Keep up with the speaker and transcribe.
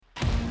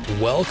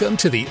Welcome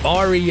to the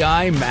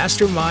REI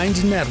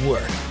Masterminds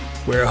Network,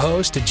 where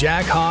host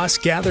Jack Haas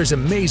gathers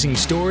amazing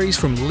stories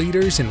from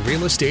leaders in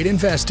real estate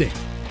investing.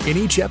 In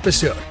each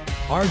episode,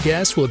 our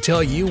guests will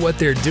tell you what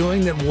they're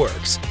doing that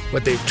works,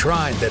 what they've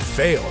tried that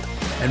failed,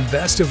 and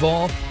best of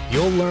all,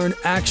 you'll learn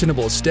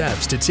actionable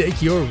steps to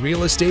take your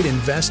real estate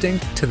investing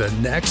to the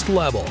next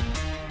level.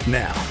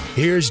 Now,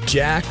 here's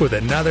Jack with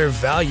another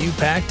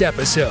value-packed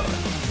episode.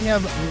 We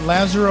have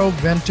Lazaro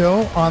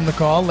Vento on the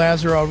call.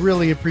 Lazaro, I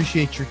really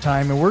appreciate your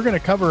time. And we're going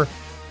to cover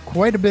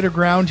quite a bit of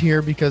ground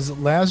here because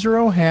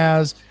Lazaro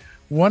has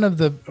one of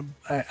the,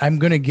 I'm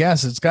going to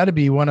guess, it's got to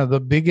be one of the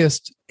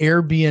biggest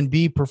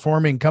Airbnb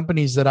performing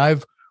companies that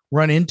I've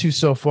run into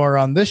so far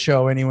on this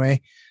show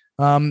anyway.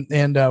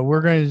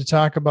 We're going to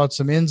talk about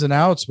some ins and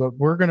outs, but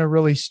we're going to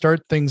really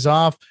start things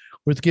off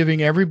with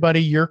giving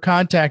everybody your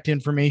contact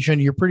information.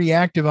 You're pretty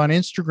active on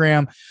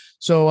Instagram.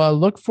 So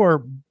look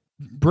for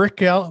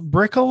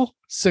Brickle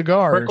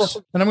Cigars.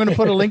 And I'm going to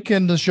put a link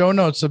in the show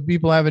notes so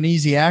people have an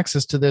easy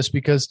access to this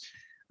because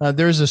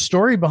there's a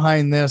story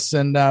behind this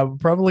and we're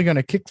probably going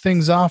to kick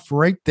things off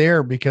right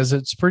there because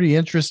it's pretty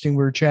interesting.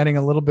 We were chatting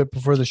a little bit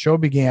before the show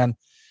began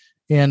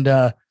and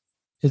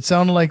it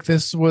sounded like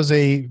this was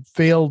a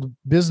failed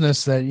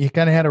business that you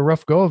kind of had a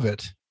rough go of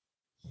it.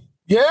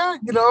 Yeah,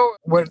 you know,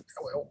 when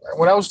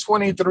I was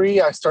 23,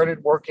 I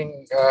started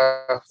working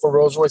for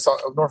Rolls-Royce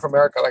of North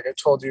America, like I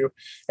told you,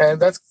 and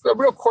that's a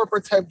real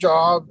corporate type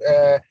job.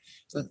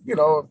 You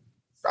know,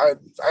 I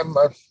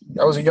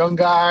was a young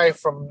guy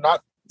from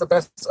not the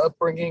best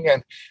upbringing,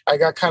 and I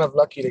got kind of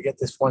lucky to get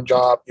this one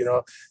job. You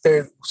know,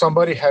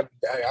 somebody had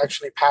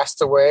actually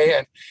passed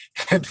away,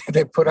 and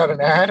they put out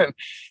an ad,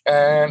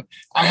 and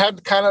I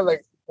had kind of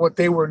like what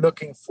they were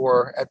looking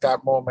for at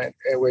that moment,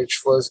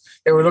 which was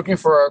they were looking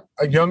for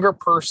a younger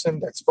person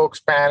that spoke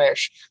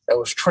Spanish that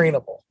was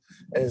trainable.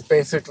 And it's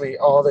basically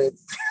all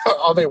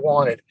they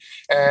wanted.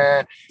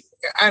 And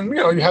you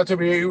know, you had to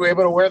be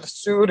able to wear the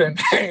suit, and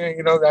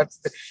you know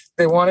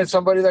they wanted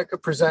somebody that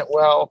could present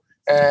well.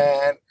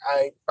 And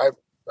I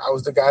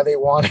was the guy they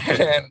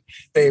wanted, and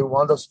they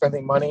wound up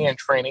spending money and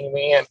training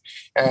me,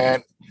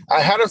 and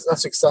I had a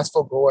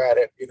successful go at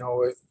it. You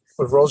know,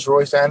 with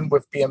Rolls-Royce and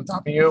with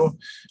BMW,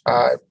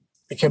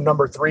 became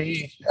number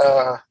 3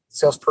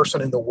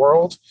 salesperson in the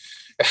world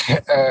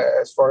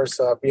as far as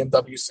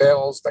BMW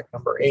sales, like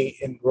number 8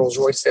 in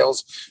Rolls-Royce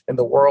sales in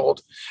the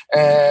world.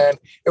 And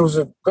it was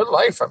a good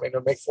life. I mean,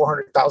 to make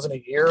 $400,000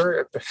 a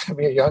year, to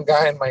be a young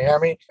guy in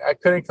Miami, I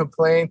couldn't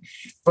complain.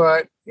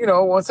 But, you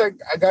know, once I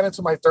got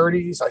into my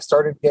 30s, I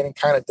started getting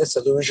kind of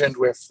disillusioned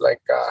with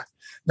like,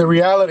 the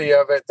reality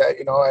of it that,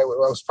 you know, I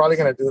was probably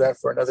going to do that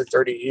for another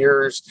 30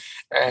 years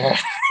and,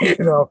 you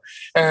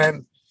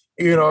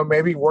know,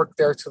 maybe work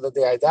there till the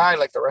day I die,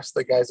 like the rest of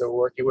the guys that were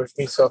working with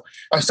me. So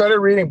I started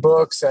reading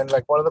books, and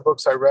like one of the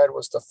books I read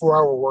was The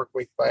 4-Hour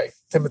Workweek by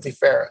Timothy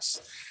Ferriss.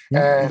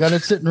 And got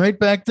it sitting right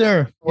back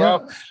there.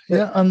 Well,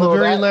 yeah, on the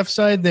very left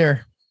side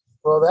there.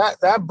 Well,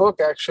 that book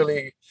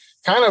actually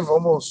kind of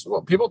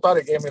people thought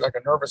it gave me like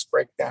a nervous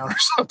breakdown or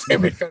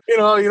something because, you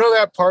know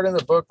that part in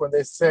the book when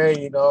they say,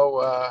 you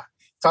know,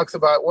 talks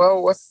about,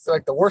 well, what's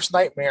like the worst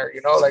nightmare,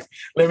 you know, like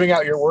living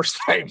out your worst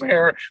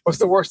nightmare. What's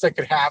the worst that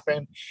could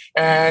happen?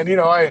 And, you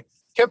know, I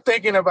kept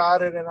thinking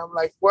about it and I'm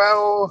like,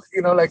 well, you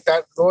know, like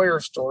that lawyer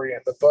story in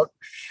the book,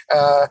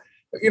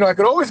 you know, I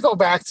could always go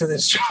back to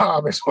this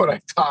job is what I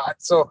thought.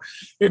 So,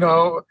 you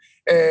know,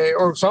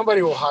 or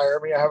somebody will hire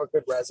me. I have a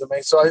good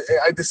resume. So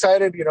I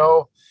decided, you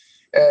know,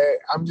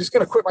 I'm just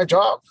going to quit my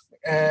job.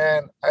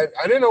 And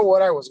I didn't know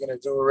what I was going to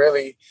do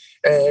really.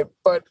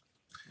 But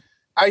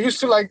I used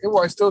to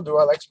I still do.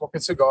 I like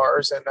smoking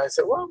cigars. And I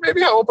said, well,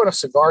 maybe I'll open a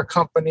cigar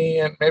company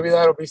and maybe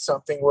that'll be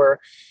something where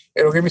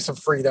it'll give me some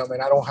freedom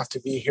and I don't have to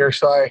be here.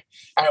 So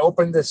I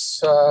opened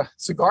this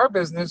cigar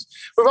business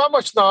without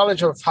much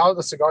knowledge of how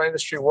the cigar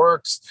industry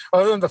works,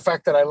 other than the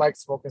fact that I like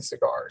smoking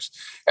cigars.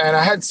 And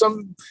I had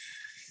some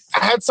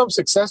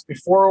success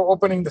before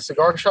opening the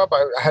cigar shop.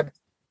 I had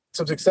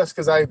some success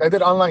because I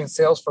did online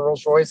sales for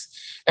Rolls-Royce,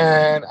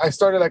 and I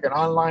started like an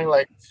online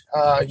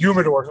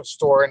humidor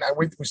store, and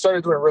we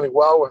started doing really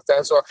well with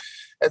that. So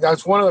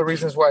that's one of the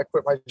reasons why I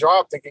quit my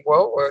job, thinking,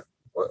 well,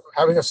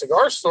 having a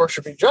cigar store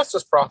should be just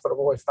as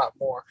profitable, if not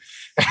more.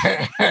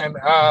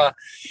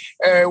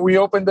 and we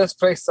opened this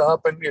place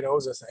up, and you know, it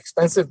was an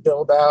expensive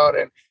build out.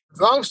 And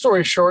long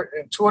story short,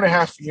 in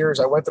 2.5 years,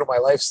 I went through my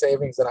life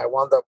savings and I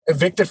wound up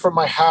evicted from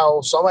my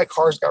house. All my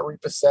cars got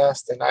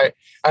repossessed and I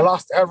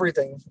lost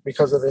everything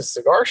because of this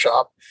cigar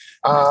shop.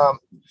 But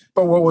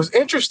what was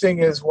interesting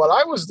is while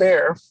I was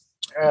there,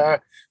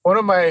 one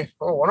of my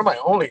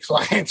only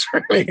clients,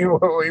 really, he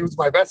was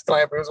my best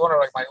client, but he was one of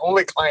like my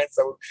only clients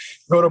that would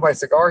go to my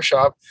cigar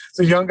shop. It's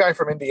a young guy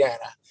from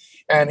Indiana.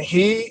 And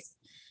he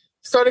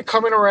started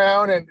coming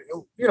around and,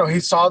 you know, he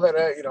saw that,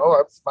 you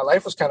know, my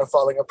life was kind of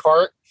falling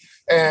apart.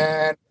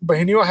 But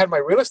he knew I had my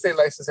real estate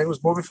license. He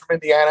was moving from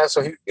Indiana.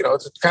 So he, you know,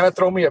 to kind of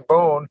throw me a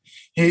bone,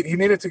 he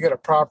needed to get a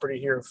property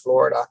here in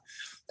Florida.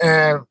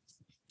 And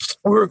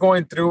we were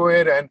going through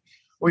it, and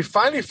we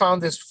finally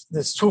found this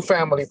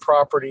 2-family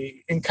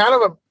property in kind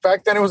of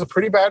back then it was a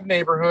pretty bad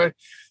neighborhood,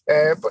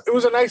 but it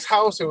was a nice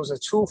house. It was a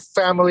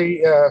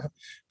 2-family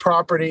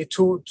property,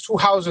 two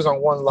houses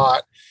on one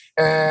lot,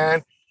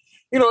 and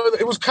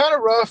it was kind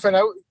of rough. And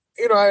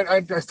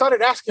I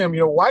started asking him,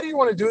 why do you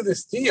want to do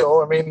this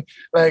deal? I mean,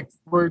 like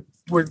we're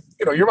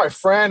you're my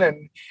friend,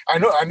 and I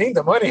know I need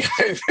the money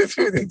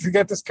to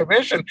get this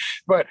commission,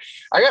 but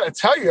I got to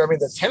tell you, I mean,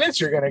 the tenants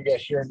you're going to get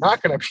here are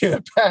not going to be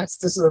the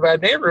best. This is a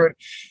bad neighborhood.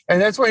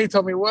 And that's why he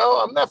told me,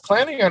 well, I'm not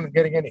planning on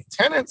getting any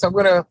tenants. I'm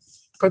going to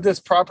put this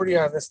property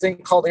on this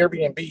thing called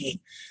Airbnb.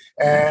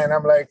 And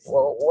I'm like,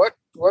 well, what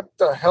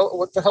the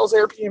hell's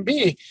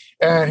Airbnb?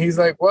 And he's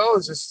like, well,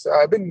 it's just,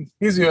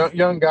 he's a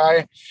young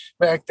guy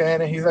back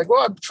then. And he's like,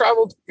 well, I've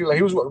traveled, he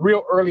was a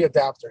real early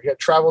adapter. He had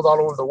traveled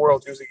all over the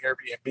world using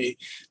Airbnb,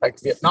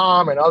 like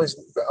Vietnam and all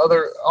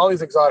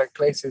these exotic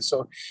places.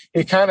 So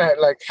he kind of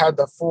like had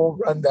the full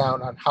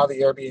rundown on how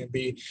the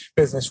Airbnb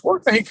business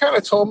worked. And he kind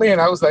of told me,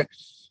 and I was like,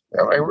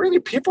 really,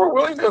 people are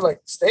willing to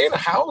like stay in a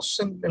house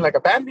in like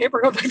a bad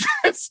neighborhood like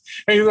this?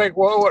 And he's like,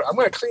 well, I'm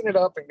going to clean it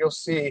up and you'll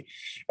see.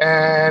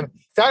 And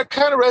that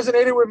kind of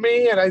resonated with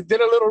me. And I did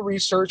a little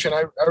research, and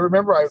I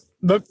remember I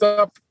did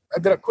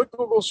a quick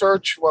Google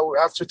search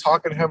after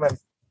talking to him,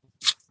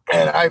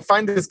 and I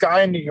find this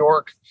guy in New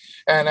York.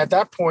 And at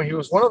that point, he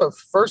was one of the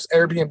first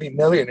Airbnb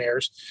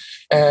millionaires.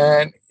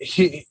 And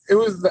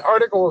the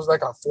article was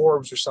like on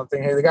Forbes or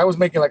something. Hey, the guy was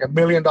making like $1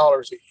 million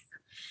a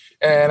year.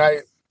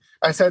 And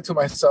I said to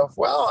myself,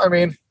 well, I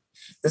mean,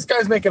 this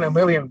guy's making $1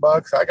 million.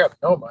 I got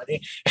no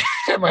money.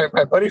 And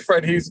my buddy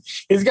Fred,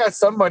 he's got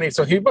some money,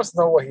 so he must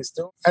know what he's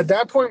doing. At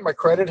that point, my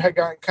credit had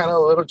gotten kind of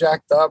a little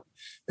jacked up.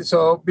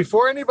 So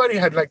before anybody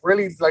had like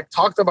really like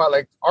talked about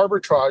like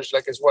arbitrage,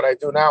 like is what I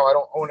do now. I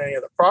don't own any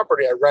of the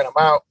property. I rent them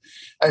out.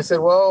 I said,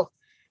 well,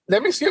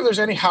 let me see if there's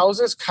any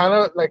houses kind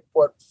of like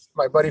what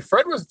my buddy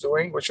Fred was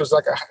doing, which was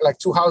like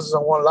 2 houses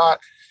on one lot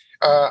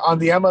on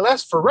the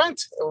MLS for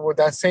rent with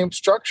that same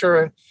structure.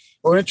 And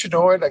wouldn't you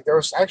know it, like there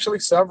was actually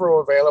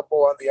several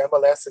available on the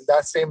MLS in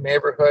that same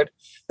neighborhood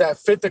that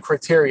fit the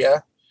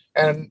criteria.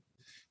 And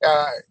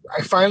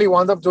I finally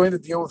wound up doing the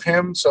deal with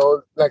him.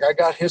 So like I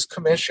got his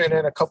commission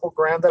and a couple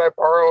grand that I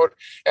borrowed.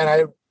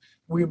 And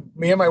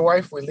me and my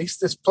wife, we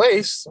leased this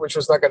place, which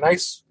was like a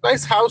nice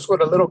house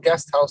with a little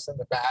guest house in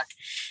the back.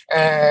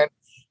 And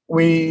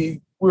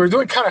we were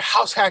doing kind of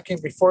house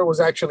hacking before it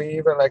was actually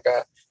even like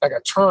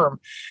a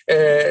term.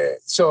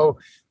 So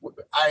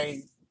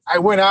I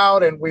went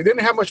out, and we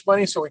didn't have much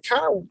money, so we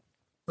kind of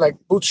like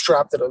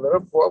bootstrapped it a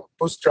little. Well,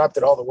 bootstrapped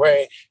it all the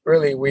way.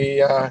 Really,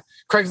 we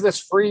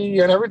Craigslist free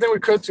and everything we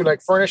could to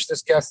like furnish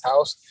this guest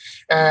house.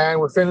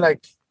 And within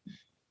like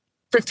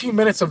 15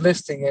 minutes of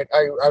listing it,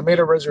 I made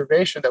a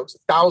reservation that was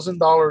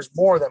 $1,000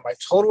 more than my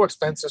total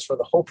expenses for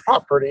the whole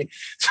property.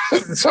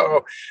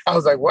 So I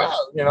was like, wow,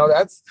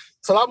 it's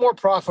a lot more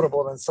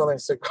profitable than selling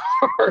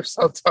cigars.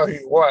 I'll tell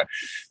you what.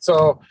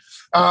 So.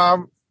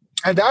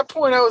 At that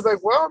point, I was like,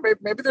 well,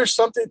 maybe there's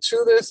something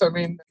to this. I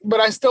mean,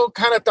 but I still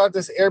kind of thought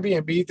this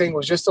Airbnb thing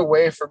was just a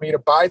way for me to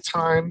buy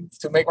time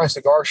to make my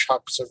cigar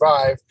shop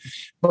survive.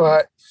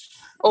 But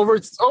over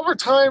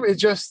time, it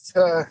just,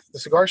 the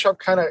cigar shop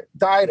kind of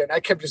died, and I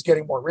kept just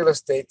getting more real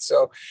estate.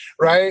 So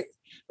right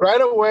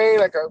away,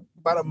 like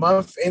about a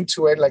month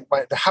into it, like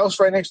the house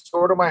right next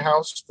door to my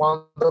house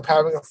wound up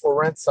having a for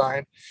rent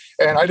sign,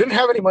 and I didn't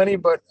have any money,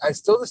 but I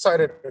still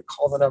decided to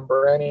call the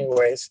number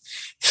anyways.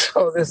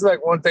 So this is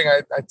like one thing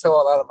I tell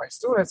a lot of my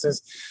students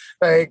is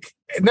like,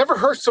 it never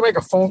hurts to make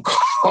a phone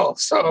call.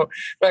 So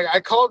like I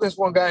called this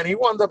one guy, and he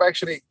wound up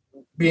actually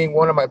being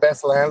one of my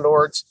best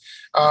landlords.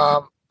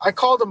 I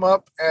called him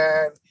up,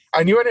 and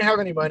I knew I didn't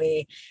have any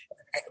money,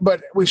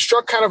 but we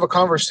struck kind of a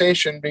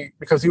conversation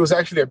because he was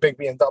actually a big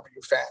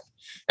BMW fan.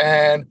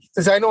 And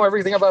since I know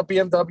everything about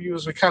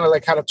BMWs, we kind of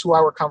like had a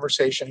 2-hour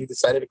conversation. He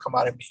decided to come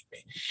out and meet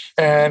me.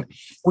 And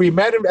we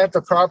met him at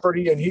the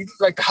property, and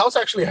the house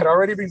actually had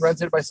already been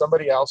rented by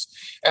somebody else.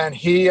 And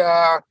he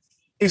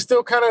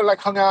still kind of like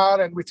hung out,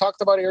 and we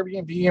talked about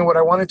Airbnb and what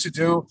I wanted to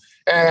do.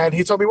 And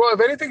he told me, well,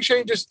 if anything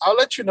changes, I'll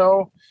let you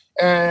know.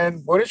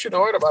 And wouldn't you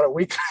know it, about a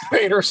week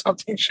later,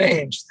 something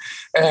changed.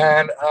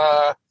 And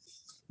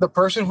the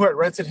person who had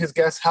rented his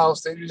guest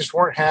house, they just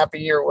weren't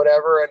happy or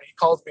whatever. And he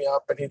calls me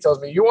up and he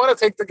tells me, you want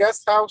to take the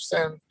guest house?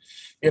 And,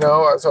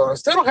 so I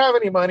still don't have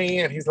any money.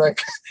 And he's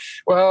like,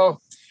 well,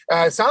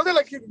 it sounded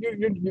like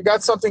you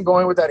got something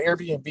going with that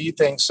Airbnb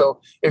thing.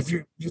 So if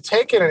you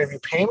take it, and if you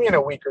pay me in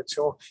a week or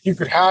two, you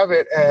could have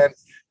it, and,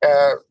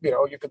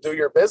 you could do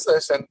your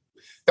business. And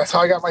that's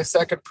how I got my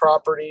second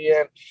property.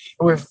 And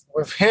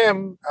with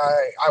him,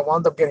 I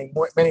wound up getting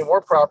many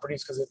more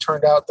properties, because it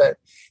turned out that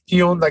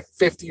he owned like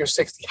 50 or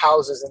 60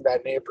 houses in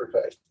that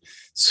neighborhood.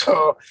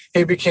 So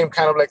he became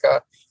kind of like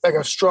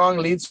a strong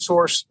lead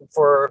source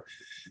for.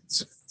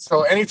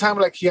 So anytime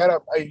like he had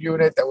a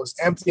unit that was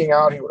emptying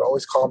out, he would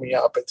always call me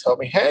up and tell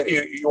me, hey,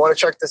 you want to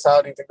check this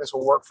out? Do you think this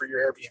will work for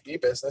your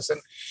Airbnb business?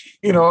 And,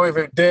 if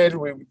it did,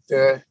 we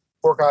would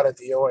work out a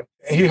deal.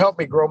 And he helped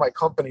me grow my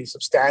company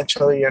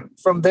substantially. And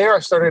from there, I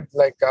started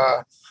like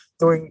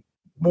doing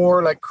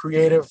more like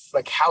creative,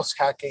 like house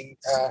hacking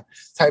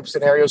type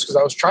scenarios, because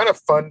I was trying to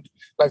fund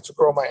like to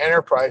grow my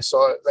enterprise.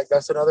 So like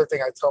that's another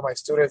thing I tell my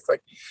students.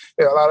 Like,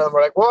 you know, a lot of them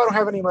are like, well, I don't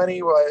have any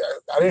money. Well,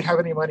 I didn't have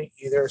any money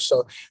either.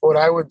 So what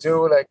I would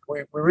do, like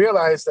we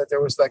realized that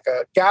there was like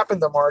a gap in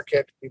the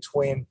market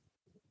between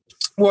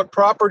what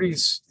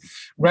properties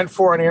rent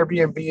for on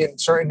Airbnb in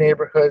certain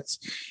neighborhoods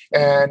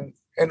and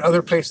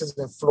other places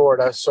in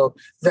Florida. So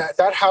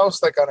that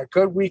house, like on a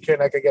good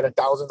weekend, I could get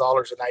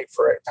 $1,000 a night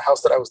for it, the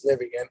house that I was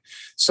living in.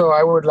 So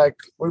I would like,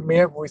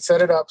 we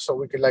set it up so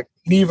we could like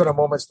leave at a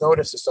moment's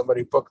notice if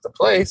somebody booked the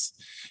place.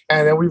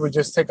 And then we would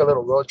just take a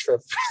little road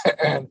trip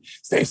and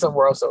stay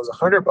somewhere else that was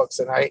 $100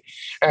 a night.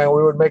 And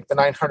we would make the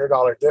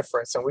 $900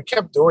 difference. And we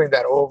kept doing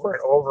that over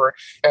and over.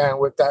 And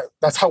with that,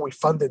 that's how we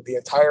funded the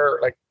entire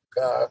like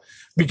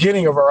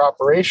beginning of our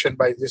operation,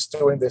 by just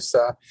doing this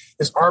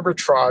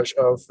arbitrage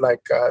of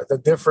like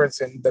the difference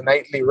in the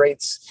nightly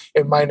rates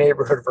in my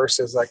neighborhood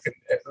versus like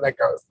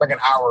an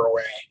hour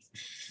away.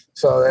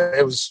 So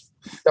that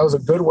was a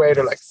good way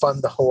to like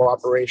fund the whole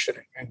operation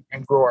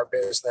and grow our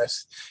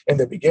business in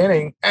the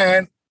beginning.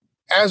 And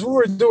as we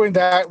were doing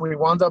that, we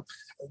wound up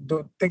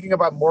thinking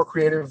about more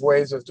creative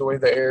ways of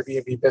doing the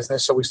Airbnb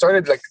business. So we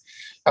started like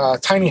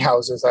tiny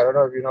houses. I don't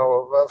know if you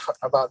know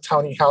about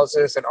tiny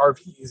houses and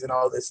RVs and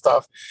all this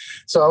stuff.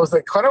 So I was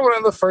like kind of one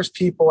of the first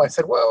people. I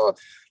said, well,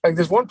 like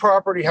this one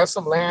property has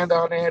some land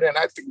on it, and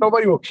I think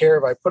nobody will care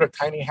if I put a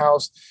tiny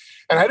house.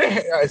 And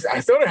I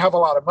still didn't have a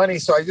lot of money,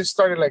 so I just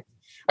started like,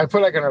 I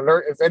put like an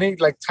alert if any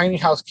like tiny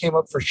house came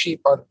up for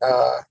sheep on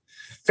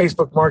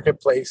Facebook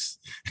Marketplace,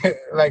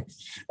 like.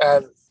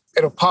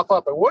 It'll pop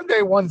up, and one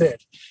day one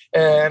did,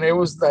 and it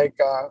was like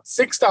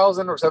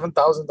 $6,000 or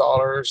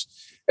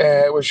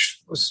 $7,000, which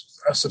was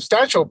a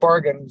substantial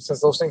bargain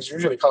since those things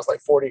usually cost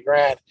like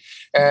 $40,000.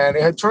 And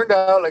it had turned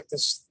out like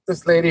this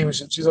lady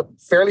she's a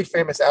fairly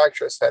famous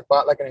actress, had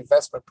bought like an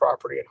investment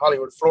property in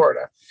Hollywood,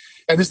 Florida,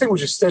 and this thing was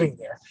just sitting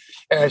there,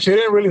 and she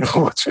didn't really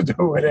know what to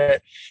do with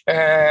it.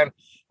 And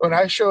when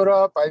I showed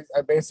up,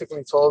 I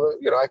basically told her,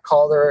 you know, I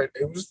called her.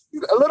 It was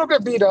a little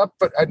bit beat up,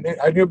 but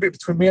I knew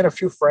between me and a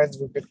few friends,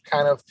 we could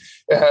kind of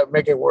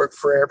make it work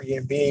for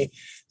Airbnb.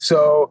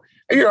 So,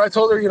 you know, I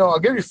told her, you know, I'll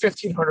give you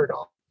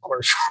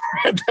 $1,500.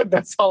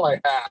 That's all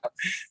I have.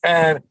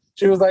 And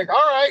she was like, all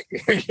right,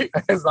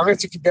 as long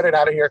as you can get it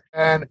out of here.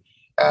 And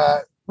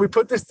we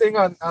put this thing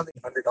on the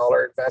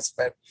 $100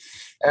 investment.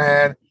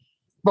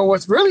 But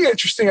what's really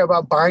interesting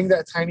about buying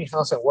that tiny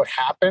house and what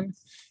happened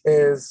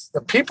is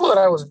the people that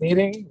I was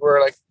meeting were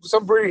like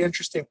some pretty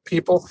interesting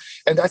people.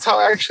 And that's how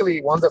I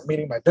actually wound up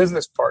meeting my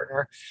business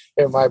partner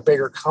in my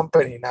bigger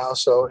company now.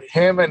 So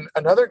him and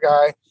another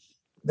guy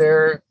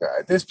there,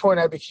 at this point,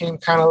 I became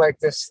kind of like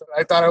this.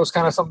 I thought I was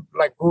kind of some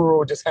like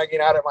guru just hanging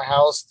out at my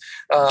house,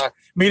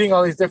 meeting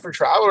all these different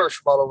travelers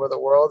from all over the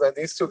world. And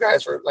these two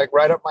guys were like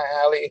right up my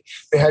alley.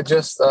 They had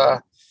just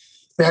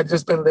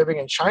been living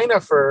in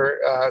China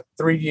for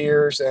 3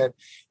 years, and,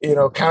 you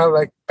know, kind of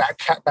like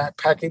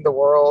backpacking the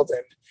world.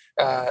 And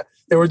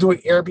they were doing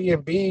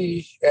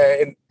Airbnb,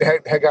 and they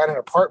had got an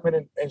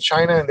apartment in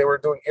China, and they were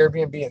doing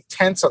Airbnb in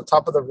tents on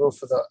top of the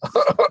roof of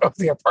the of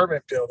the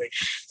apartment building.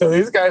 So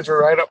these guys were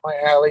right up my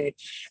alley,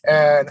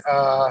 and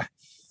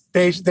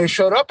they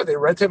showed up and they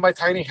rented my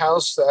tiny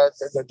house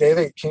the day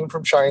they came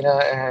from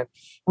China, and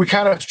we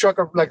kind of struck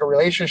a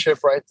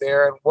relationship right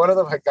there. And one of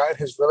them had gotten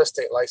his real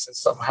estate license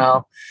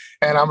somehow.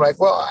 And I'm like,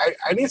 well,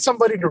 I need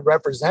somebody to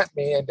represent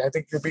me. And I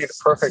think you'd be the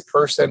perfect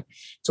person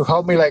to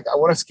help me. Like, I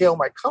want to scale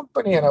my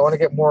company and I want to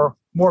get more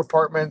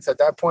apartments. At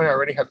that point, I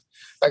already had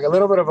like a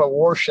little bit of a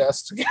war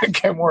chest to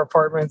get more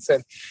apartments.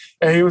 And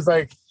he was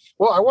like,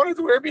 well, I want to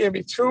do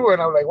Airbnb too.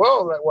 And I'm like,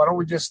 well, like, why don't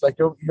we just like,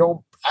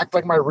 you'll act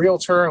like my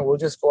realtor and we'll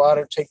just go out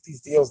and take these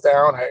deals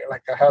down. I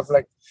have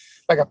like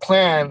a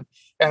plan.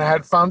 And I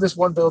had found this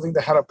one building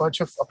that had a bunch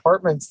of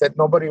apartments that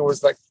nobody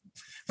was like,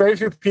 very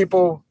few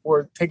people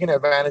were taking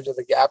advantage of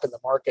the gap in the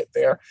market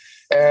there.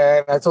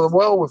 And I told them,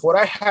 well, with what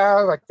I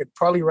have, I could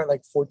probably rent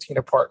like 14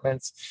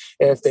 apartments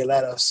if they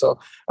let us. So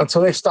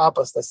until they stop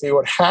us, let's see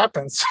what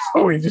happens.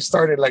 So we just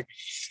started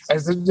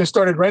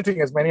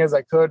renting as many as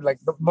I could. Like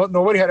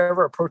nobody had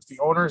ever approached the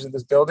owners in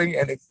this building,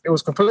 and it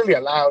was completely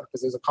allowed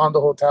because there's a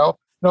condo hotel.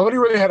 Nobody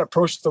really had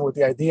approached them with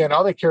the idea, and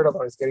all they cared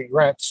about is getting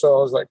rent. So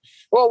I was like,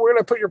 well, we're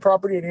going to put your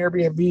property in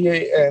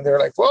Airbnb. And they're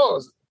like,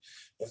 well,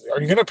 are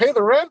you going to pay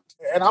the rent?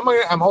 And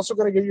I'm also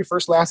going to give you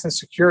first, last, and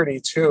security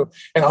too.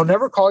 And I'll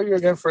never call you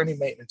again for any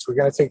maintenance. We're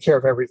going to take care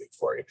of everything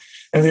for you.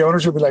 And the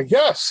owners will be like,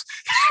 yes,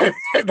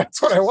 that's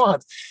what I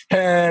want.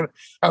 And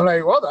I'm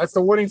like, well, that's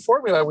the winning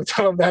formula. We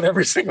tell them that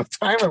every single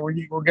time, and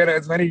we'll get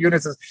as many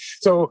units as.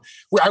 So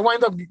I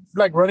wind up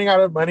like running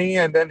out of money.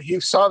 And then he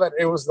saw that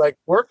it was like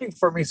working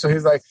for me. So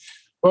he's like,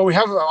 well, we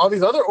have all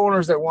these other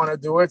owners that want to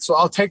do it, so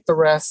I'll take the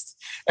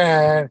rest.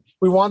 And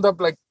we wound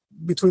up like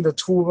between the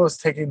two of us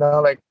taking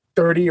down like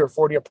 30 or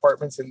 40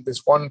 apartments in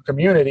this one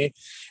community.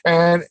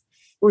 And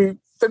we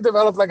then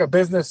developed like a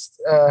business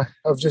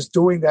of just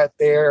doing that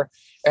there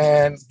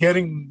and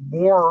getting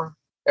more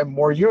and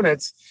more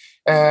units.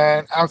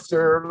 And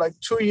after like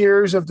 2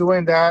 years of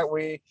doing that,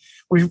 we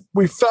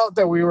felt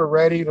that we were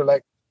ready to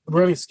like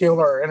really scale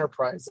our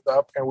enterprise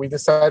up, and we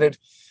decided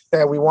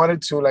that we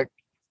wanted to like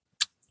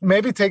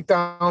maybe take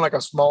down like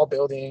a small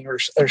building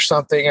or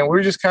something. And we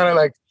were just kind of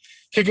like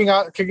kicking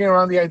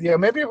around the idea.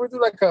 Maybe if we do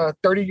like a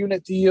 30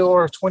 unit deal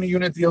or a 20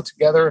 unit deal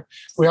together,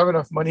 we have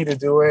enough money to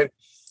do it.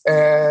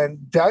 And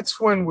that's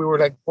when we were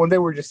like, one day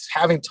we were just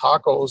having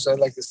tacos at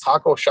like this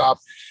taco shop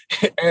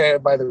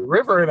by the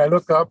river. And I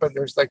look up and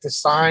there's like this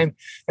sign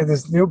in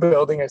this new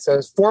building. It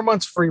says 4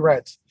 months free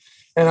rent.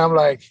 And I'm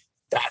like,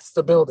 that's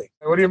the building.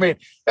 What do you mean?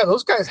 Yeah,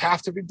 those guys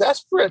have to be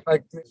desperate,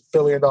 like this $1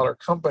 billion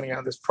company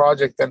on this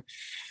project.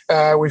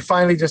 And we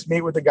finally just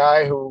meet with the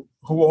guy who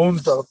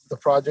owns the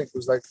project,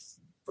 who's like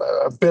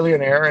a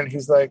billionaire. And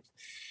he's like,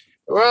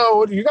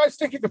 well, do you guys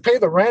think you could pay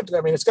the rent?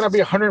 I mean, it's going to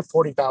be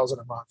 $140,000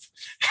 a month.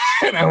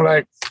 And I'm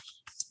like,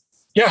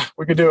 yeah,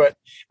 we could do it.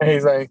 And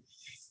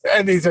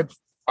he said,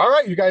 all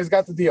right, you guys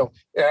got the deal.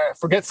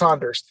 Forget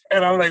Saunders.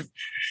 And I'm like,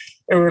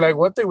 and we were like,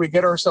 what did we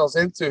get ourselves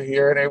into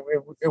here? And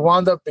it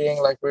wound up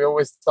being like we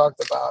always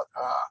talked about.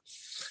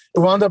 It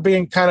wound up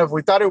being kind of,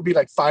 we thought it would be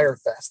like Fire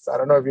Fest. I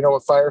don't know if you know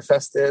what Fire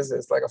Fest is.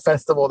 It's like a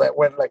festival that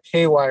went like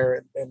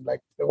haywire in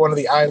like one of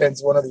the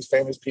islands. One of these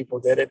famous people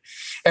did it.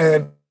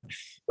 And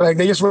like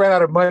they just ran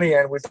out of money,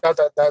 and we thought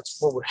that that's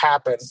what would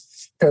happen,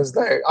 because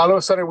like all of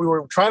a sudden we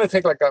were trying to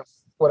take like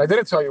what I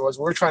didn't tell you was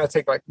we were trying to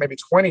take like maybe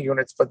 20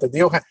 units, but the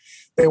deal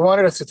they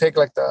wanted us to take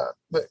like the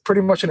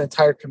pretty much an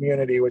entire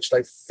community, which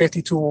like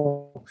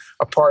 52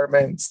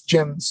 apartments,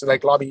 gyms,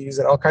 like lobbies,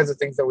 and all kinds of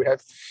things that we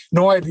had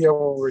no idea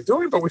what we were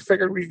doing, but we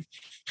figured we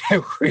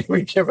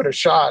give it a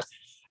shot,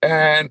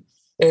 and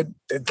it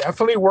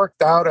definitely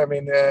worked out. I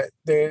mean,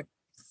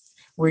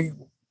 we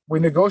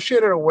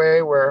negotiated a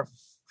way where,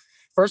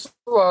 first of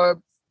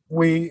all,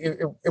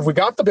 if we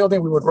got the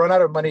building, we would run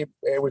out of money.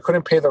 We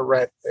couldn't pay the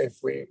rent if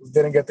we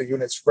didn't get the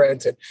units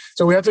rented.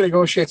 So we had to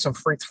negotiate some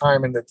free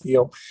time in the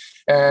deal.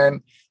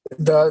 And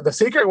the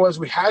secret was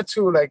we had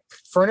to like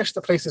furnish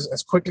the places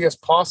as quickly as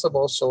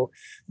possible. So,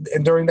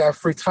 and during that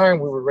free time,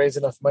 we would raise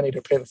enough money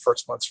to pay the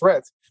first month's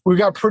rent. We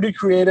got pretty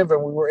creative,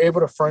 and we were able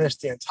to furnish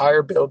the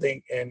entire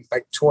building in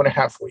like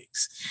 2.5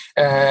 weeks.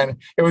 And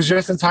it was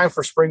just in time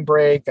for spring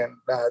break and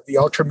the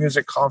Ultra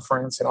Music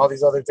Conference and all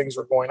these other things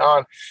were going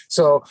on.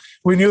 So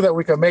we knew that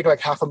we could make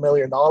like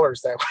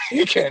 $500,000 that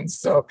weekend.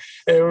 So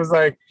it was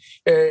like,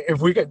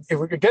 if we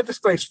could get this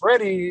place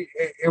ready,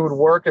 it would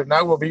work. If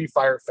not, we'll be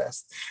Fire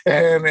Fest.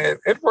 And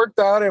it worked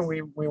out, and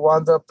we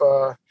wound up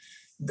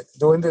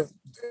doing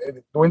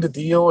the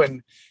deal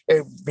and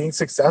being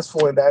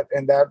successful in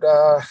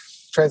that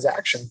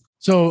transaction.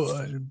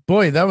 So,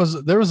 boy, there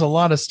was a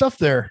lot of stuff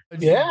there.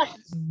 Yeah.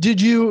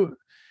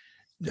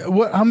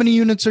 How many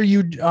units are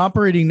you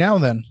operating now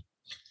then?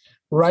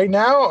 Right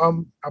now,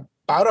 I'm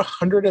about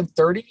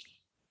 130.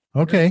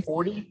 Okay.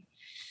 140.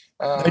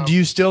 Do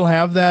you still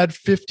have that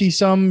 50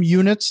 some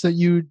units that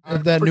you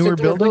have that newer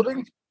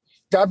building?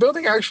 That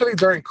building actually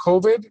during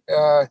COVID,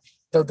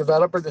 the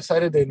developer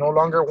decided they no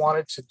longer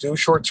wanted to do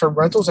short-term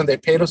rentals, and they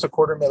paid us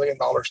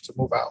 $250,000 to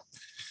move out.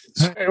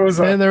 So it was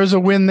and there was a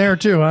win there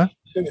too, huh?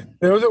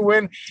 There was a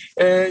win.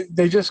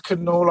 They just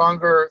could no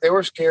longer. They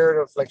were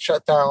scared of like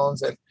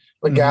shutdowns and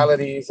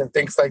legalities and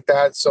things like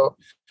that. So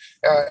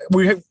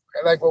we had,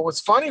 like, what was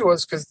funny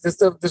was because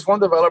this one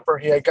developer,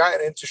 he had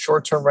gotten into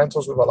short-term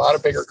rentals with a lot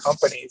of bigger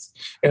companies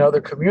in other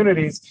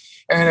communities,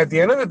 and at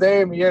the end of the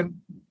day, me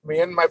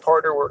and my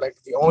partner were like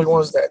the only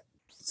ones that,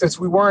 since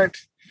we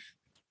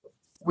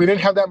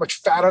didn't have that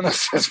much fat on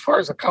us as far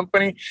as a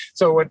company.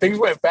 So when things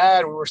went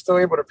bad, we were still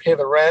able to pay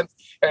the rent.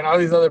 And all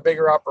these other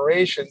bigger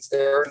operations, they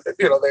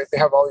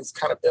have all these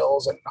kind of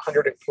bills and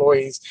 100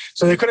 employees.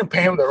 So they couldn't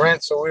pay them the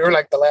rent. So we were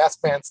like the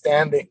last man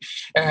standing.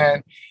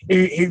 And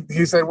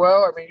he said,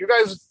 well, I mean, you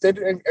guys did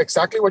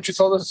exactly what you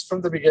told us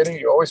from the beginning.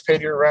 You always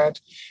paid your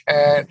rent,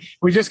 and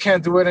we just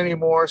can't do it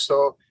anymore.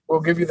 So we'll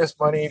give you this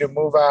money to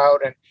move out.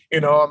 And,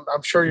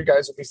 I'm sure you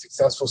guys will be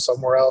successful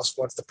somewhere else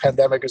once the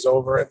pandemic is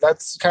over. And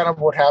that's kind of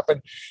what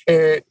happened.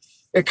 It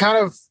kind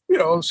of,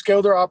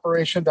 scaled our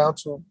operation down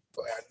to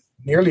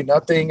nearly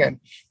nothing. And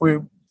we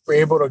were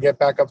able to get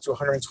back up to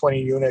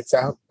 120 units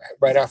out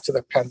right after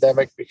the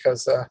pandemic,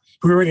 because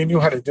we already knew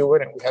how to do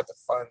it and we had the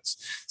funds.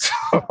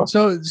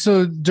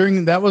 So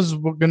during, that was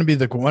going to be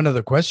one of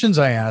the questions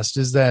I asked,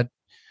 is that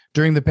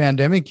during the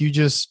pandemic, you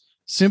just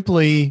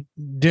simply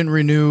didn't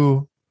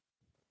renew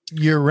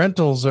your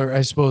rentals, or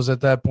I suppose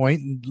at that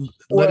point,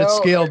 let it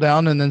scale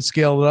down and then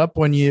scale it up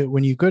when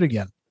you could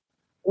again.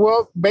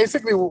 Well,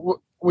 basically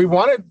we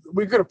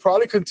could have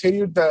probably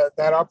continued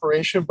that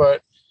operation,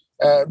 but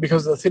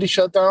because of the city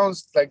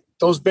shutdowns, like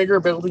those bigger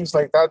buildings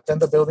like that, then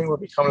the building would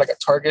become like a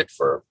target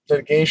for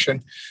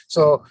litigation.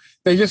 So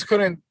they just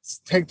couldn't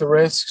take the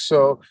risk.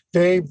 So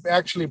they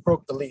actually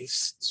broke the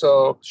lease.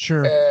 So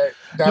sure.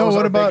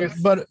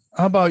 But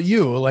how about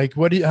you? Like,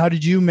 how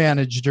did you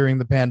manage during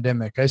the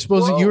pandemic? I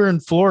suppose that you were in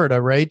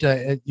Florida, right?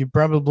 You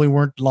probably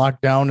weren't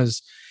locked down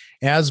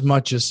as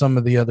much as some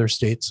of the other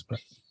states.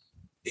 But.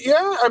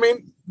 Yeah, I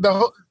mean, the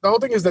whole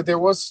thing is that there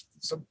was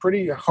some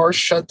pretty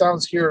harsh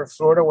shutdowns here in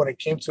Florida when it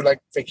came to like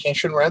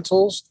vacation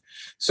rentals.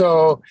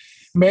 So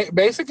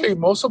basically,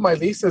 most of my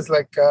leases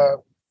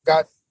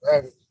got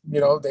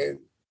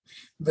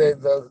they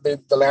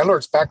the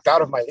landlords backed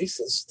out of my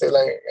leases. They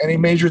like any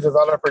major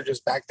developer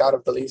just backed out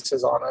of the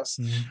leases on us,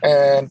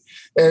 and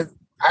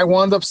I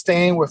wound up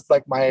staying with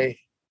like my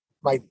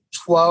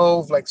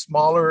 12 like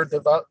smaller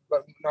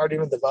not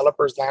even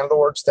developers,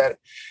 landlords that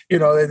they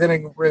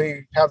didn't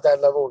really have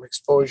that level of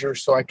exposure.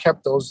 So I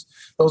kept those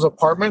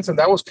apartments, and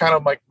that was kind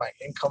of like my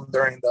income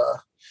during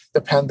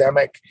the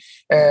pandemic.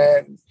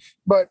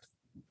 But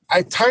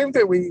I timed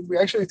it. We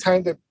actually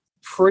timed it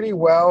pretty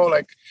well.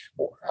 Like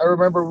I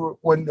remember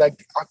when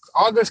like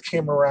August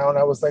came around,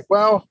 I was like,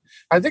 well,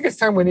 I think it's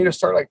time we need to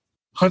start like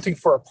hunting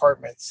for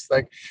apartments.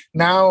 Like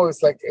now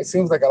it's like it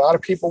seems like a lot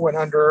of people went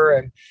under,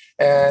 and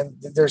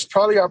there's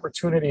probably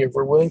opportunity if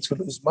we're willing to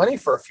lose money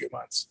for a few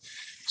months.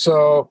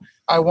 So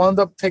I wound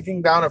up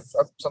taking down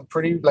some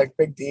pretty like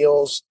big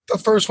deals. The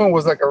first one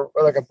was like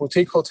a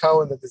boutique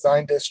hotel in the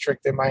design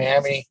district in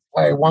Miami.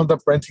 I wound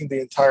up renting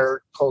the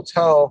entire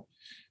hotel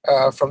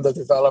from the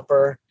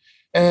developer,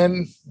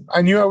 and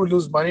I knew I would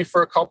lose money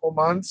for a couple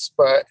months,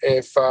 but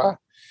if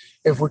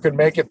we could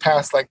make it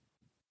past like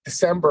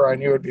December, I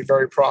knew it would be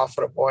very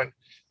profitable, and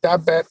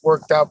that bet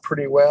worked out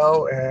pretty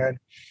well. And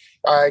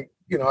I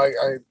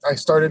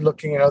started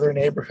looking at other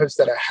neighborhoods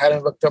that I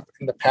hadn't looked up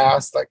in the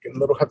past, like in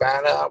Little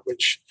Havana,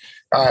 which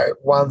I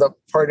wound up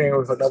partnering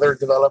with another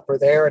developer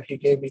there, and he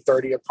gave me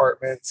 30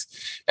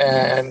 apartments.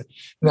 And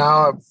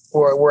now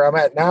where I'm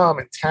at now, I'm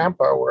in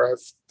Tampa, where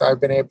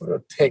I've been able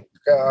to take.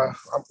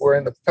 We're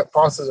in the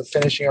process of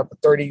finishing up a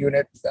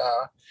 30-unit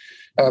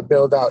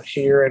build out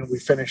here, and we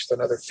finished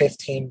another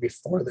 15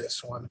 before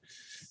this one.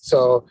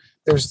 So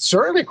there's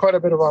certainly quite a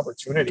bit of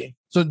opportunity.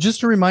 So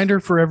just a reminder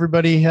for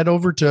everybody, head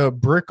over to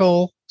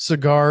Brickle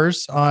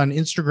Cigars on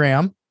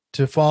Instagram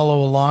to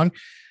follow along.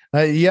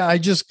 I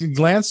just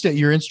glanced at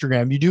your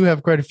Instagram. You do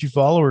have quite a few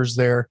followers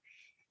there,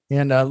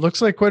 and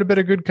looks like quite a bit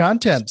of good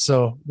content.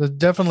 So there's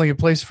definitely a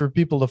place for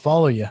people to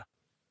follow you.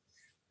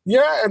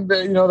 Yeah, and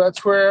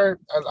that's where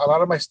a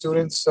lot of my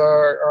students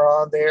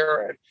are on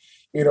there. And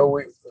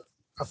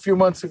a few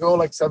months ago,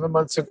 like 7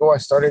 months ago, I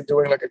started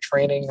doing like a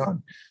training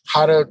on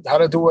how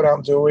to do what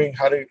I'm doing,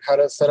 how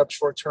to set up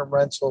short-term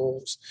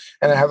rentals,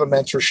 and I have a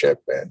mentorship.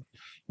 And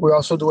we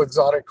also do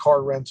exotic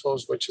car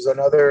rentals, which is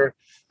another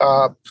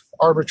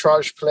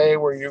arbitrage play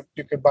where you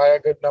could buy a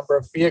good number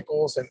of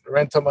vehicles and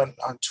rent them on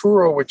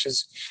Turo, which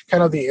is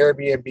kind of the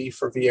Airbnb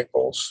for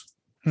vehicles.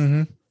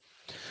 Mm-hmm.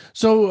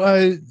 So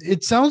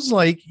it sounds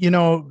like,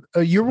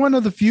 you're one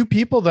of the few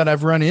people that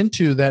I've run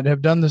into that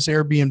have done this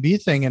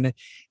Airbnb thing, and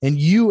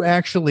you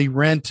actually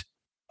rent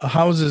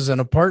houses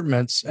and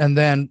apartments and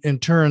then in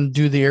turn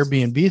do the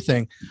Airbnb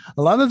thing.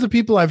 A lot of the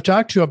people I've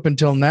talked to up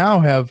until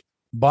now have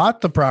bought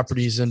the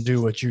properties and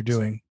do what you're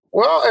doing.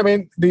 Well, I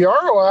mean, the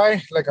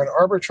ROI, like an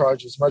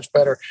arbitrage, is much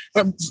better.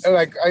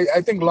 Like I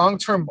think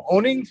long-term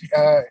owning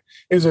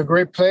is a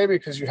great play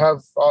because you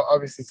have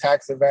obviously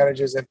tax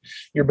advantages and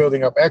you're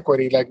building up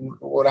equity. Like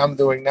what I'm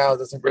doing now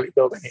doesn't really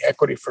build any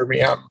equity for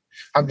me.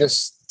 I'm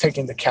just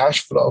taking the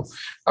cash flow.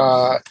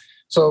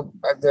 So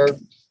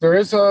there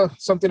is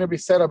something to be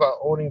said about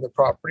owning the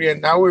property.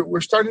 And now we're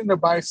starting to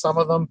buy some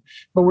of them,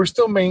 but we're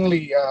still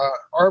mainly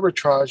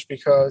arbitrage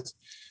because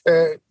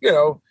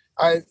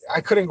I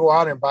couldn't go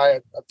out and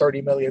buy a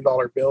 $30 million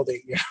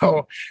building,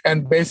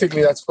 and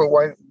basically that's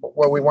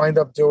what we wind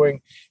up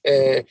doing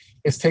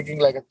is taking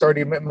like a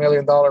 $30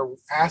 million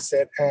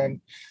asset. And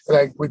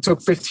like we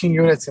took 15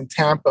 units in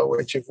Tampa,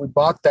 which if we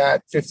bought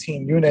that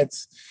 15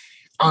 units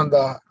on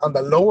the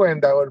low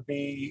end, that would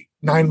be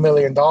 $9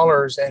 million.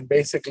 And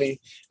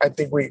basically I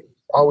think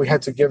all we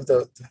had to give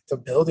the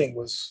building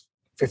was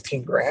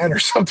 $15,000 or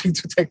something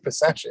to take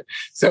possession.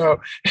 So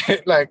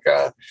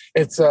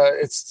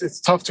it's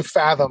tough to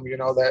fathom,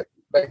 that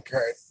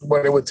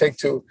what it would take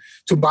to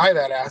buy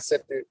that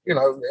asset. It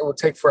would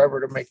take forever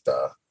to make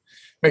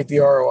the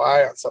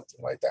ROI on something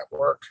like that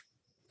work.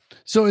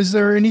 So is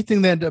there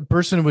anything that a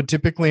person would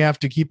typically have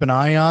to keep an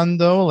eye on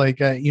though?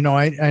 Like, I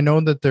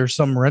know that there's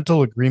some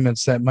rental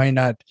agreements that might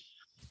not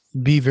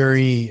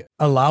be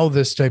allow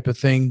this type of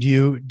thing.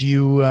 Do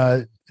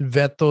you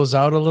vet those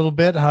out a little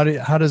bit? How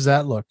does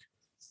that look?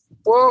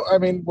 Well, I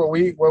mean, what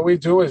we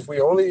do is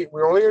we're only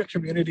in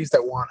communities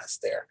that want us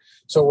there.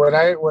 So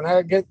when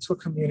I get to a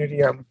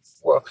community,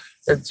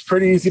 it's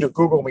pretty easy to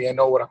Google me and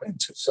know what I'm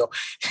into. So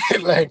I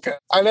let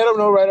them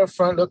know right up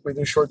front. Look, we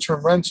do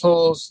short-term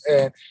rentals,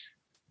 and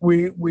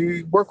we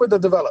work with the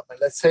development.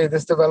 Let's say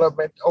this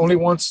development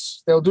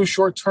they'll do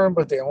short-term,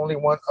 but they only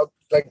want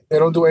they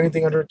don't do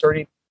anything under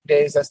 30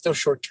 days. That's still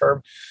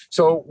short-term.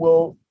 So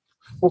we'll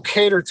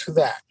cater to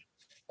that.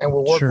 And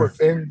we'll work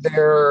within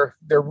their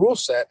rule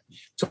set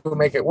to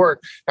make it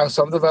work. Now,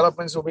 some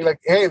developments will be like,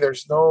 "Hey,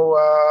 there's no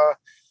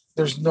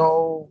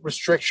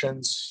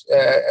restrictions,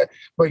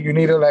 but you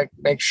need to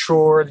make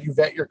sure you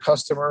vet your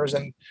customers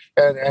and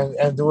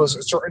do a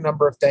certain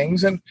number of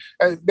things." And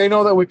they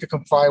know that we could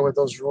comply with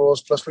those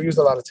rules. Plus, we use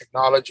a lot of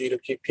technology to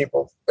keep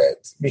people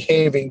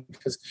behaving,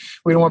 because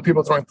we don't want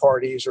people throwing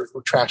parties or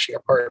trashing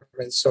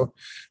apartments. So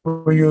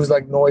we use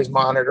like noise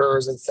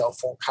monitors and cell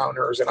phone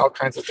counters and all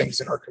kinds of things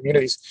in our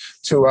communities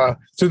to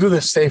do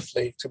this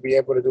safely. To be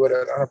able to do it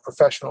on a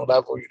professional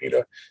level, you need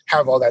to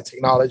have all that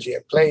technology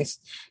in place,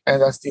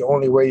 and that's the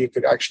only way you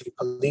could actually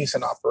police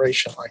an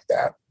operation like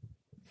that.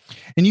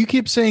 And you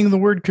keep saying the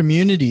word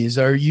communities.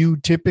 Are you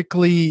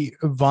typically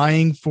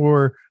vying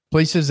for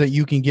places that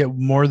you can get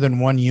more than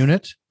one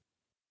unit?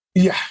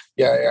 Yeah.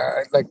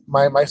 Like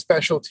my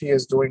specialty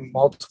is doing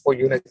multiple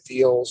unit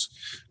deals.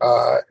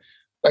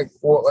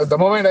 The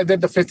moment I did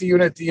the 50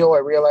 unit deal, I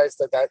realized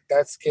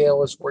that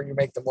scale is where you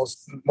make the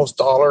most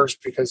dollars,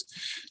 because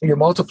you're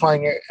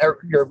multiplying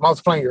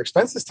your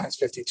expenses times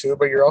 52,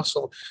 but you're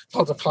also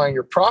multiplying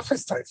your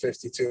profits times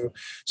 52.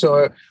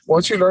 So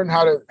once you learn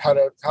how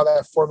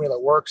that formula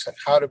works and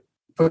how to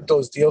put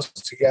those deals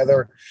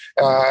together,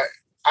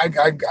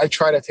 I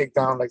try to take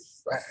down like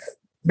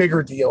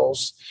bigger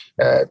deals.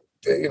 A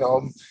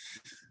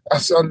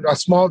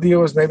small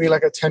deal is maybe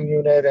like a 10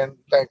 unit, and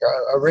like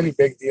a really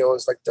big deal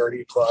is like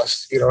 30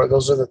 plus.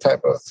 Those are the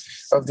type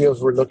of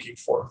deals we're looking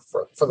for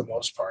the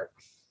most part.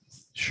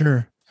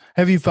 Sure.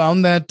 Have you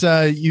found that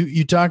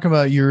you talk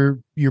about you're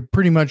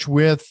pretty much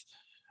with,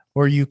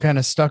 or you kind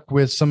of stuck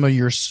with some of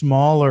your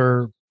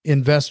smaller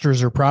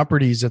investors or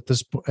properties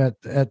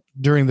at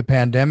during the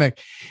pandemic?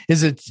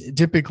 Is it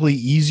typically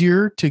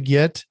easier to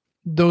get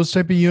those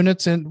type of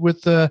units in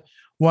with the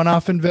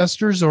one-off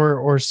investors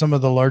or some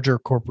of the larger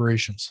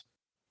corporations?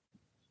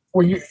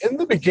 Well, in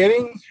the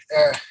beginning,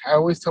 I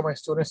always tell my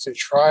students to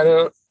try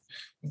to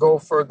go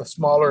for the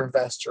smaller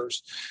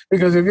investors,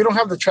 because if you don't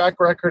have the track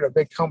record, a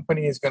big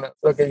company is going to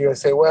look at you and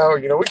say, well,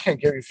 we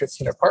can't give you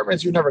 15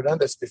 apartments. You've never done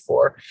this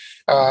before.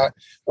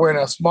 When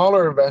a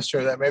smaller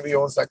investor that maybe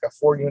owns like a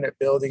 4-unit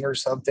building or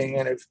something,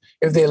 and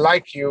if they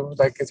like you,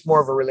 like it's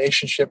more of a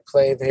relationship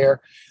play there,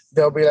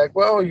 they'll be like,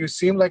 well, you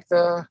seem like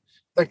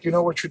you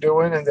know what you're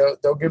doing, and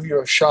they'll give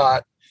you a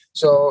shot.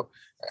 So,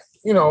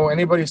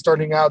 anybody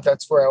starting out,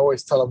 that's where I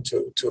always tell them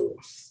to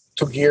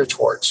gear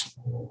towards.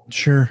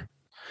 Sure.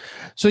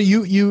 So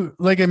you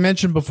like I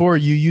mentioned before,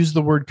 you use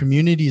the word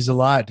communities a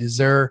lot. Is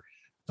there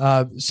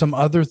some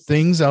other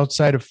things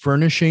outside of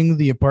furnishing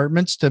the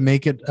apartments to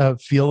make it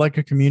feel like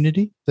a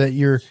community that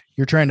you're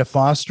trying to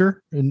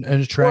foster and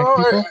attract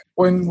people?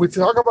 When we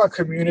talk about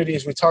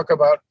communities, we talk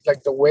about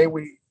like the way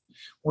we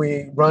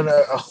run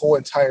a whole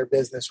entire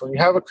business. When you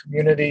have a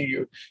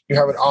community, you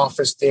have an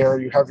office there,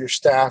 you have your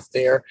staff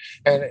there,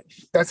 and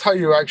that's how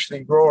you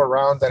actually grow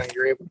around that, and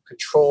you're able to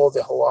control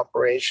the whole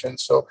operation.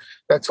 So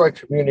that's why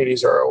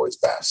communities are always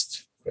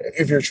best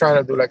if you're trying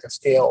to do like a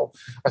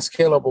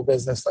scalable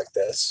business like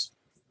this.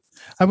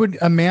 I would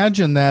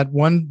imagine that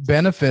one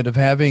benefit of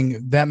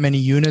having that many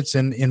units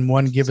in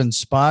one given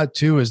spot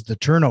too is the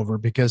turnover,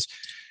 because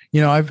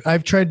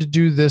I've tried to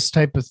do this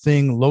type of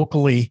thing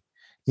locally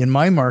in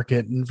my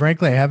market, and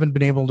frankly, I haven't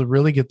been able to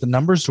really get the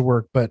numbers to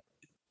work. But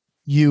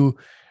you're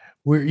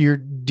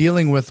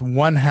dealing with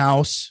one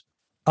house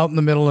out in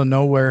the middle of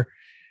nowhere,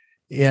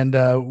 and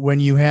when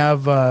you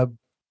have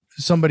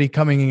somebody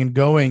coming and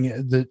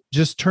going,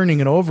 just turning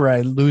it over, I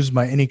lose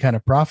any kind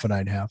of profit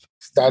I'd have.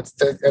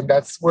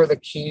 That's where the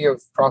key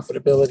of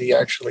profitability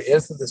actually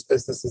is in this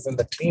business, is in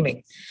the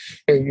cleaning.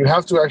 You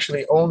have to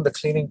actually own the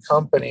cleaning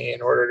company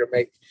in order to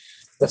make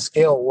the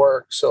scale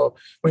work. So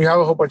when you have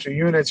a whole bunch of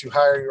units, you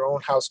hire your own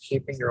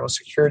housekeeping, your own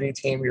security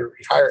team, you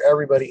hire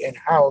everybody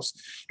in-house,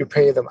 you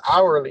pay them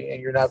hourly,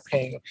 and you're not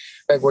paying,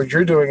 like what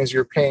you're doing is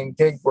you're paying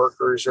gig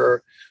workers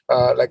or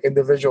like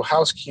individual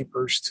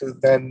housekeepers to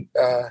then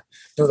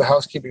do the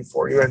housekeeping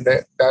for you. And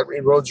that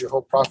erodes your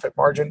whole profit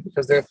margin,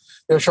 because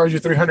they'll charge you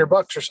 $300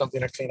 or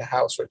something to clean a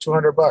house, or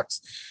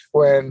 $200.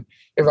 When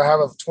if I have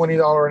a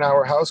 $20 an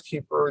hour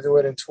housekeeper do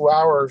it in 2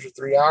 hours or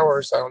 3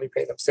 hours, I only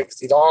pay them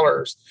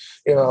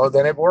 $60.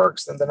 Then it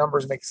works, and the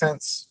numbers make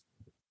sense.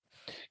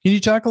 Can you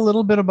talk a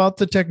little bit about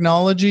the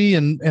technology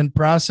and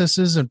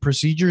processes and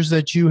procedures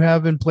that you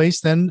have in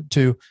place then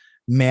to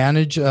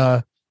manage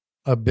a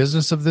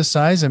business of this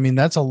size? I mean,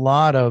 that's a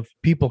lot of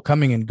people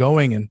coming and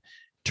going and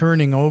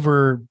turning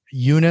over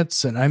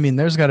units. And I mean,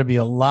 there's got to be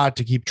a lot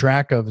to keep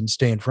track of and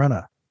stay in front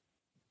of.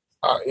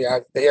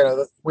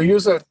 We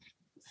use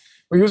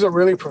a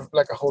really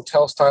like a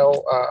hotel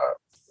style,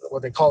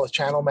 what they call a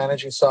channel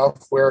managing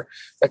software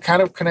that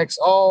kind of connects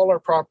all our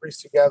properties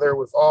together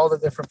with all the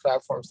different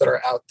platforms that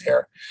are out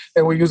there.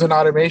 And we use an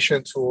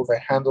automation tool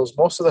that handles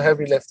most of the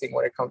heavy lifting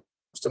when it comes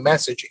to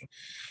messaging.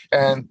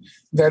 And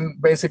then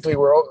basically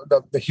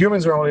the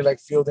humans are only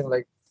like fielding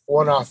like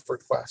one-off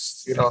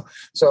requests,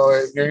 So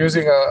if you're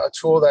using a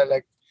tool that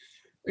like,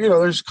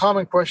 there's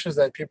common questions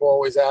that people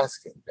always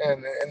ask,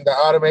 and the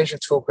automation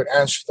tool could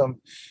answer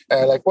them,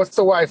 like, what's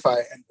the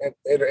Wi-Fi? And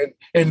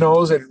it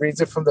knows, it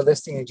reads it from the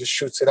listing and just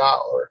shoots it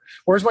out. Or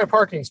where's my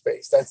parking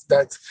space?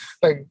 That's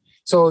like,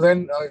 so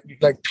then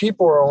like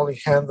people are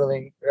only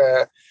handling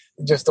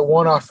just the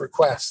one-off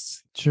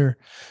requests. Sure.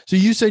 So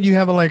you said you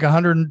have like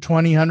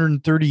 120,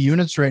 130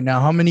 units right now.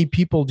 How many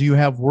people do you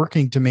have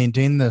working to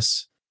maintain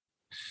this?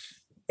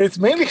 It's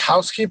mainly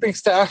housekeeping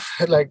staff.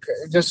 Like,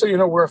 just so you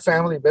know, we're a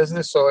family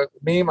business. So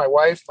me, my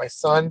wife, my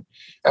son,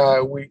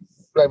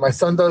 my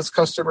son does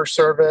customer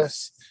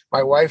service.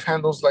 My wife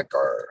handles like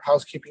our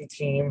housekeeping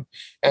team,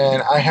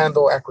 and I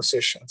handle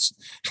acquisitions.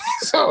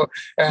 So,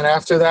 and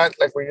after that,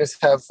 like we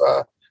just have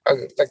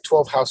like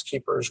 12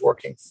 housekeepers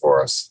working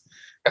for us,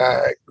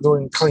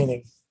 doing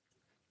cleaning.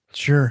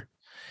 Sure.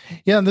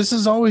 Yeah, this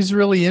is always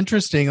really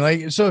interesting.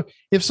 Like, so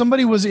if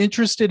somebody was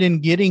interested in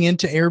getting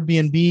into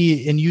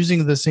Airbnb and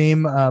using the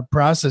same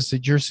process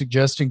that you're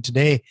suggesting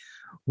today,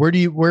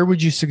 where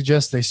would you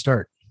suggest they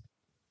start?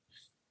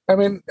 I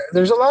mean,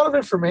 there's a lot of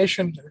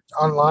information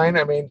online.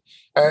 I mean,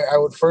 I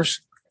would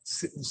first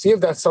see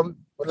if that's some,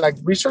 like,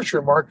 research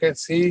your market,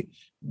 see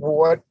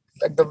what,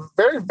 like, the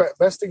very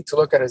best thing to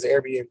look at is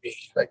Airbnb.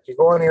 Like, you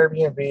go on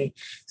Airbnb,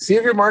 see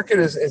if your market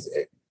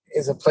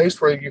is a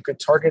place where you could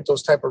target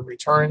those type of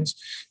returns,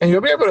 and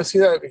you'll be able to see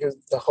that because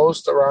the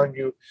host around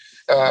you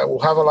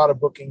will have a lot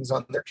of bookings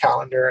on their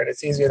calendar, and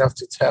it's easy enough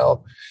to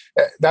tell.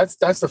 That's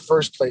the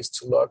first place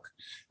to look.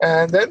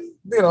 And then,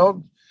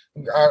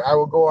 I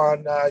will go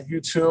on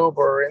YouTube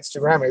or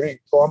Instagram.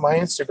 Maybe go on my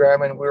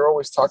Instagram, and we're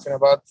always talking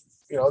about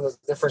the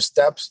different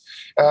steps.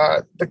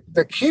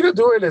 The key to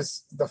do it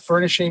is the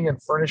furnishing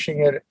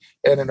it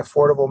in an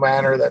affordable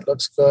manner that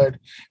looks good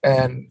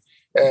and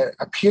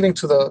appealing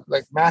to the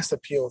mass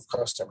appeal of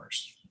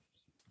customers.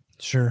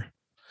 Sure.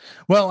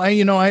 Well,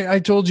 I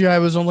told you I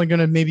was only going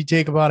to maybe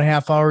take about a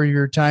half hour of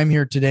your time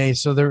here today.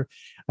 So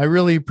I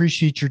really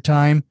appreciate your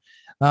time.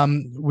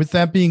 With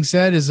that being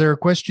said, is there a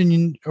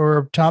question or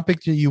a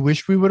topic that you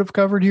wish we would have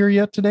covered here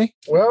yet today?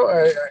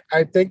 Well,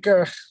 I think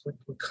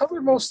we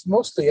covered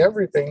mostly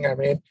everything. I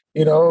mean,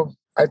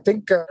 I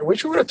think I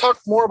wish we would have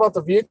talked more about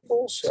the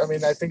vehicles. I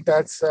mean, I think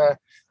that's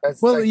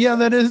well, yeah,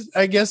 that is.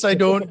 I guess I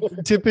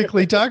don't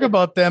typically talk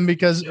about them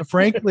because,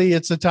 frankly,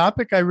 it's a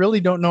topic I really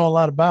don't know a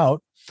lot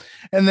about.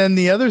 And then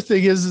the other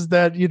thing is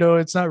that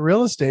it's not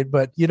real estate,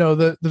 but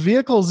the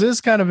vehicles is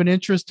kind of an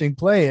interesting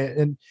play.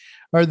 And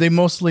are they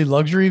mostly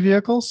luxury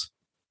vehicles?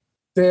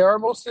 They are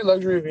mostly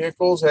luxury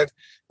vehicles, and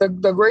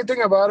the great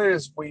thing about it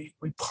is we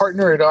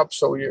partner it up.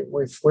 So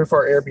with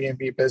our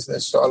Airbnb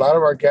business, so a lot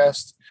of our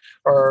guests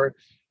are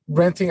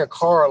renting a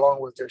car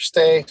along with their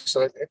stay,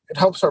 so it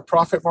helps our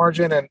profit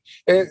margin, and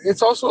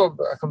it's also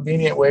a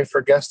convenient way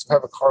for guests to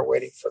have a car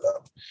waiting for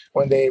them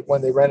when they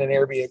rent an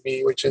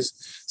Airbnb, which is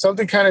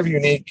something kind of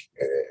unique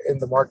in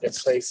the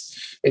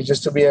marketplace, is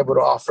just to be able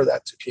to offer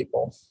that to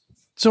people.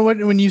 So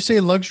when you say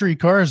luxury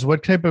cars,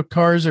 what type of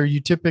cars are you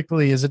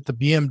typically? Is it the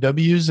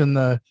BMWs and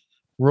the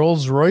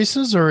Rolls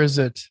Royces, or is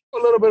it a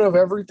little bit of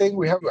everything?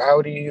 We have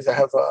Audis. I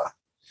have a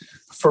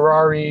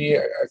Ferrari.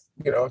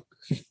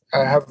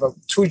 I have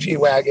 2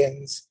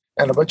 G-Wagons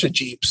and a bunch of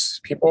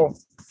Jeeps. People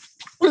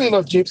really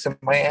love Jeeps in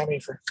Miami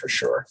for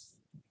sure.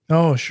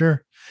 Oh,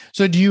 sure.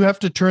 So do you have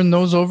to turn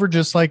those over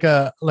just like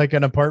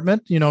an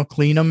apartment,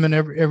 clean them and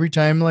every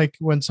time, like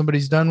when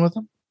somebody's done with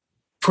them?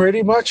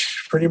 Pretty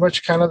much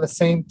kind of the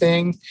same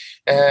thing.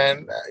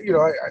 And,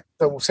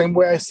 the same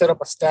way I set up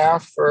a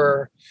staff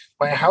for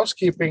my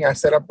housekeeping, I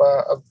set up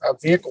a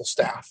vehicle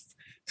staff.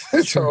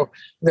 Sure. So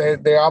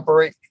they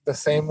operate the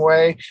same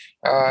way.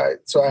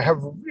 So I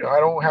have, I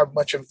don't have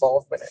much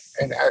involvement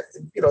in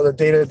the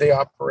day-to-day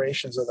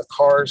operations of the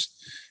cars.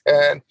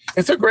 And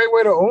it's a great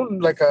way to own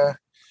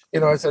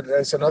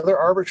it's another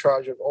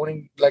arbitrage of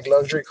owning like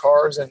luxury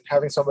cars and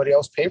having somebody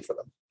else pay for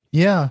them.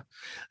 Yeah,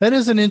 that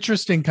is an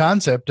interesting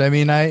concept. I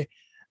mean, I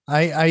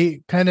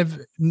kind of,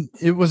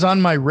 it was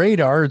on my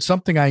radar. It's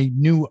something I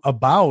knew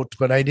about,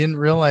 but I didn't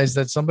realize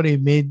that somebody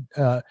made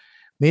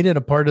it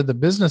a part of the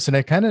business. And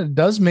it kind of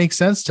does make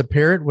sense to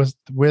pair it with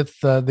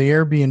the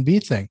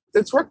Airbnb thing.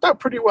 It's worked out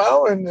pretty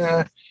well,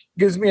 and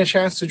gives me a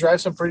chance to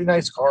drive some pretty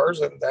nice cars.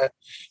 And,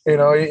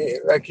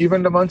 like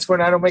even the months when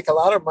I don't make a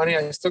lot of money,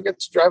 I still get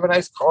to drive a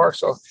nice car.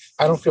 So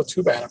I don't feel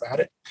too bad about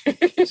it.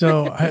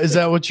 So is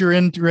that what you're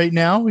in right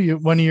now?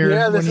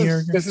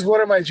 This is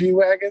one of my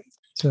G-Wagons.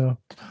 So,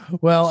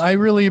 well, I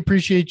really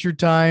appreciate your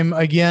time.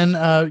 Again,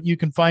 you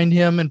can find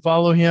him and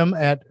follow him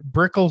at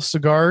Brickle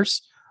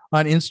Cigars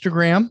on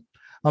Instagram.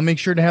 I'll make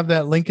sure to have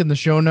that link in the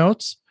show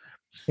notes.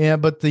 Yeah,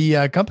 but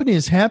the company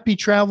is Happy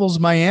Travels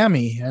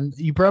Miami, and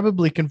you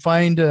probably can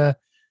find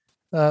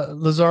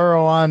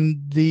Lazaro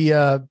on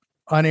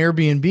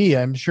Airbnb.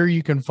 I'm sure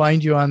you can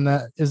find you on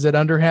that. Is it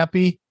under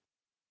Happy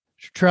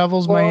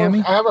Travels Miami?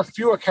 I have a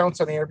few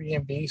accounts on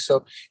Airbnb,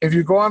 so if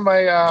you go on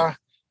my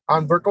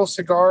on Brickle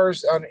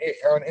Cigars on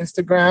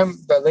Instagram,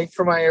 the link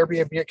for my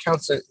Airbnb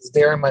accounts is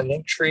there in my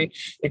link tree.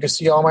 You can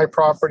see all my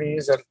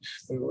properties, and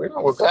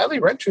we'll gladly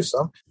rent you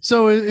some.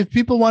 So if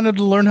people wanted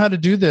to learn how to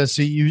do this,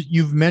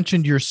 you've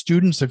mentioned your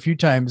students a few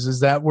times. Is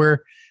that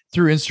where,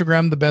 through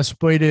Instagram, the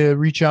best way to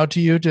reach out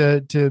to you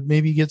to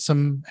maybe get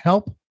some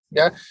help?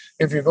 Yeah.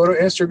 If you go to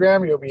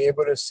Instagram, you'll be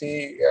able to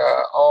see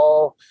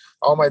all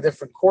my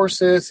different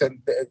courses and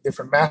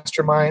different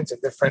masterminds and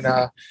different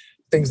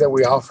things that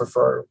we offer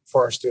for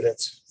our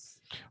students.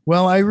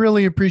 Well, I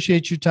really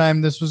appreciate your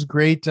time. This was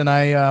great, and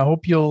I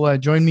hope you'll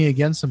join me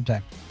again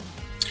sometime.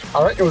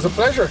 All right, it was a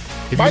pleasure.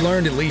 Have you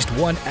learned at least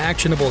one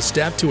actionable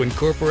step to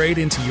incorporate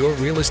into your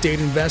real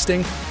estate investing?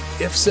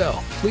 If so,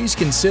 please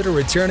consider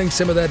returning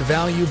some of that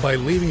value by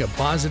leaving a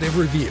positive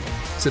review,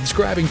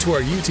 subscribing to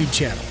our YouTube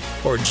channel,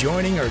 or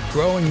joining our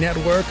growing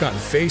network on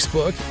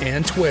Facebook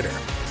and Twitter.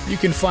 You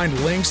can find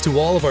links to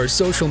all of our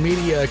social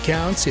media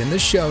accounts in the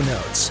show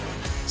notes.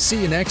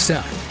 See you next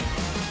time.